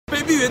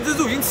卑鄙源之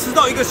助已经迟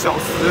到1个小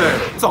时哎，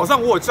早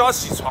上我有叫他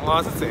起床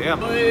啊，是怎样？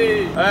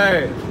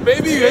哎，卑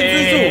鄙源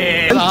之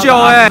助，很久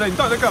哎，你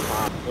到底在干嘛？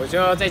我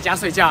就在家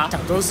睡觉，想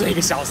多睡1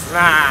个小时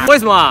嘛。为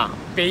什么？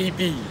卑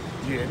鄙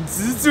源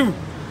之助。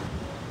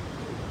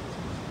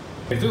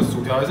哎，这个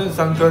薯条还剩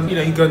3根，1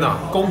人1根啊，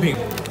公平。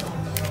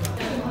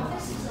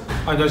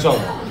你在笑什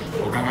么？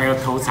我刚刚又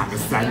偷尝了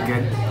3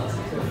根，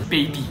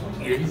卑鄙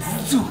源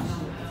之助。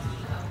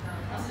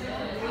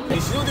 你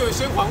行动电源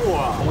先还我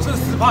啊！我剩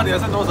10%，你还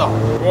剩多少？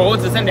我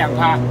只剩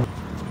2%。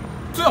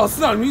最好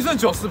是啊，你明明剩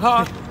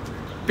90%。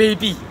卑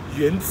鄙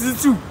源之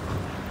助。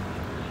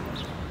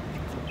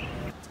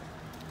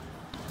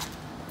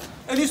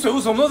哎，你水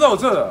壶什么时候在我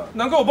这了？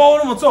难怪我包包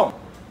那么重。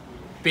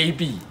卑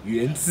鄙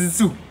源之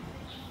助。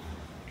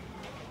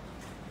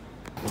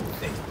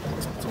哎，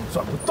怎么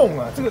转不动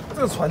啊？这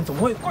个船怎么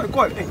会怪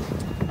怪的？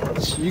哎，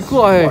奇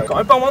怪，赶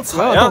快帮忙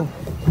踩啊！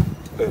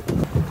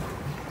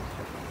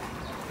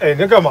哎，你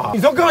在干嘛？你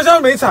从刚刚现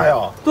在没踩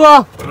哦？对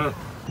啊，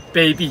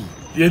卑鄙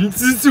源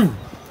之助。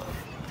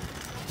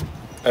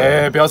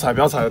哎，不要踩，不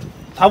要踩，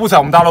他不踩，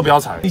我们大家都不要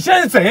踩。你现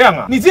在是怎样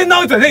啊？你今天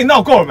闹一整天，你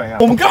闹够了没啊？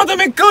我们刚刚这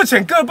边搁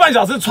浅搁了半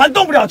小时，船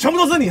动不了，全部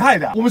都是你害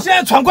的。我们现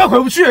在船快回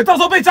不去了，到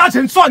时候被加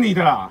钱算你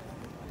的啦。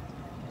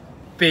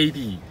卑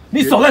鄙，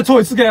你手再搓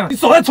一次看，你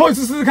手再搓一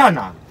次试试看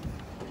呐。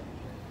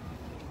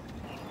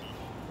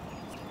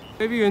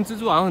卑鄙源之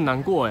助好像很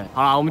难过哎。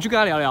好啦，我们去跟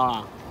他聊聊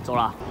啦。 走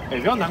啦！哎，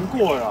不要难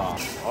过了啦。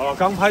好了，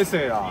刚拍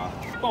谁啦？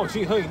帮我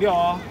请你喝饮料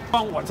啊，不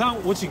然晚上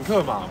我请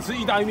客嘛，吃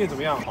意大利面怎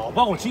么样？好，不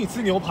然我请你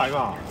吃牛排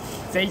嘛。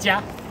这一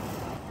家？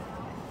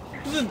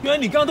不是，原来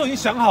你刚刚都已经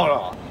想好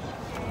了。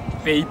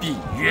卑鄙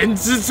源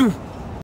之助。